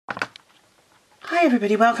Hi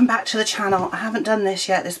everybody, welcome back to the channel. I haven't done this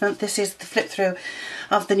yet this month. This is the flip through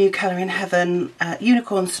of the new Colour in Heaven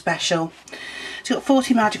Unicorn Special. It's got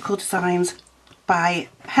 40 magical designs by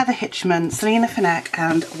Heather Hitchman, Selena Finneck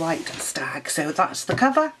and White Stag. So that's the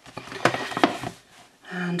cover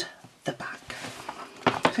and the back.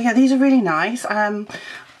 So yeah, these are really nice. I'm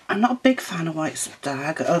not a big fan of White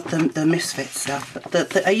Stag, of the Misfit stuff,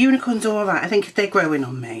 but the unicorns are alright. I think they're growing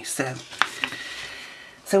on me.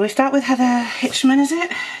 So we start with Heather Hitchman, is it?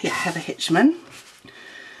 Yeah, Heather Hitchman.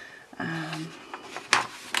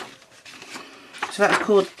 So that's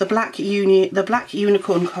called the Black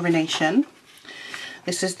Unicorn Coronation.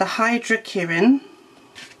 This is the Hydra Kirin.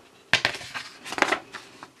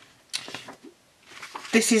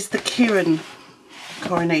 This is the Kirin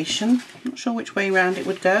Coronation. Not sure which way round it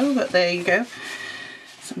would go, but there you go.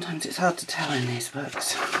 Sometimes it's hard to tell in these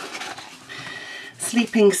books.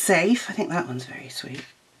 Sleeping Safe. I think that one's very sweet.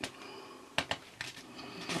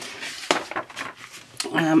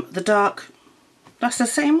 The dark, that's the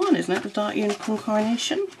same one, isn't it? The Dark Unicorn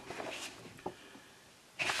Coronation.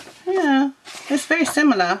 Yeah, it's very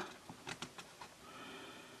similar.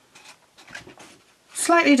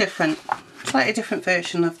 Slightly different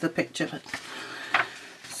version of the picture, but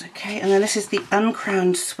it's okay. And then this is the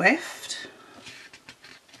Uncrowned Swift.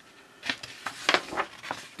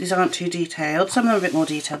 These aren't too detailed. Some are a bit more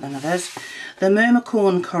detailed than others. The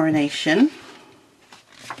Mermicorn Coronation.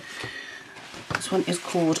 This one is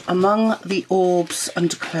called Among the Orbs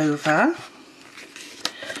and Clover.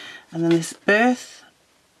 And then this Birth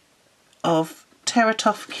of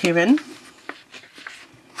Teratoff Kirin.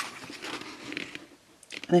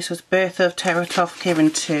 And this was Birth of Teratoff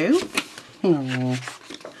Kirin 2. Aww.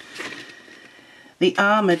 The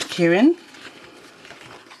Armoured Kirin.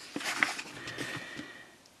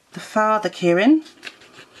 The Father Kirin.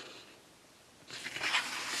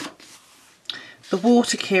 The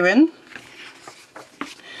Water Kirin.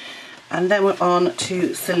 And then we're on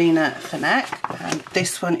to Selena Finneck, and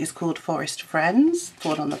this one is called Forest Friends, the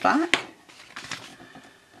one on the back.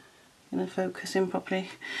 I'm going to focus in properly.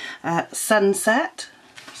 Sunset,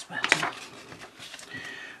 that's better.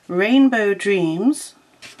 Rainbow Dreams.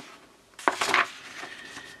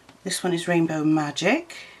 This one is Rainbow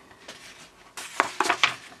Magic.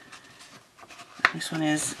 This one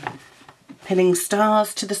is Pinning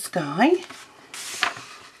Stars to the Sky.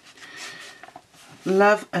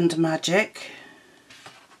 Love and Magic.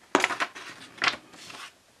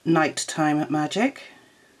 Nighttime Magic.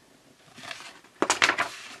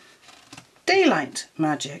 Daylight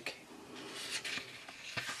Magic.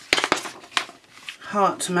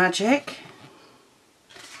 Heart Magic.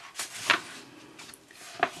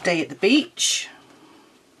 Day at the Beach.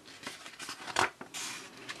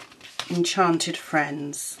 Enchanted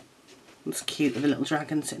Friends. That's cute with a little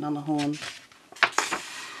dragon sitting on a horn.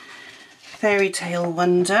 Fairy Tale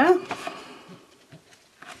Wonder.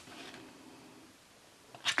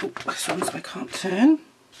 Oh, this one's I can't turn.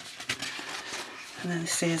 And then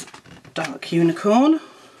this is Dark Unicorn.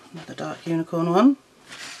 Another Dark Unicorn one.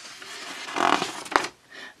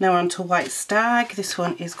 Now we're on to White Stag. This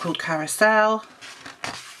one is called Carousel.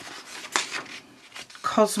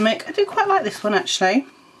 Cosmic. I do quite like this one actually.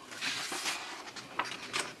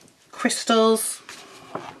 Crystals.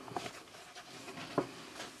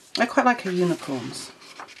 I quite like her unicorns.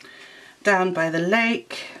 Down by the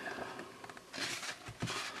Lake.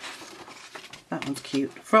 That one's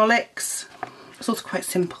cute. Frolics. It's also quite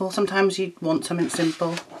simple. Sometimes you want something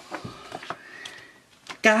simple.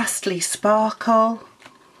 Ghastly Sparkle.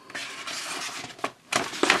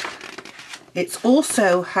 It's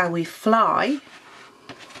also How We Fly.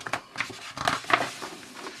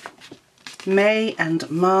 May and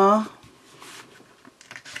Ma.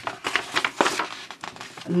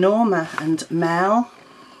 Norma and Mel.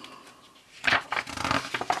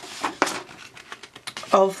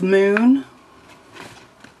 Of Moon.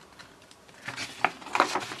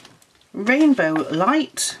 Rainbow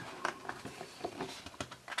Light.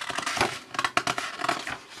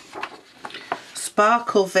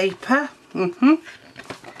 Sparkle Vapor.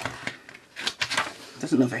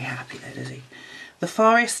 Doesn't look very happy though, does he? The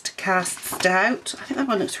Forest Casts Doubt. I think that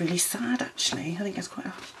one looks really sad actually. I think it's quite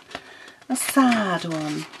a sad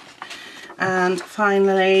one. And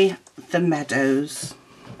finally the Meadows.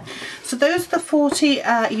 So those are the 40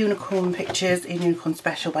 unicorn pictures in Unicorn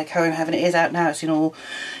Special by Colour in Heaven. It is out now. It's in all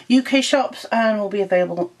UK shops and will be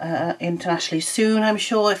available internationally soon, I'm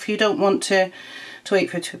sure. If you don't want to wait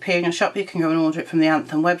for it to appear in your shop, you can go and order it from the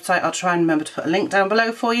Anthem website. I'll try and remember to put a link down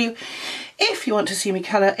below for you. If you want to see me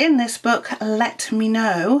colour in this book, let me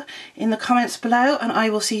know in the comments below and I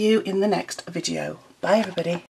will see you in the next video. Bye everybody.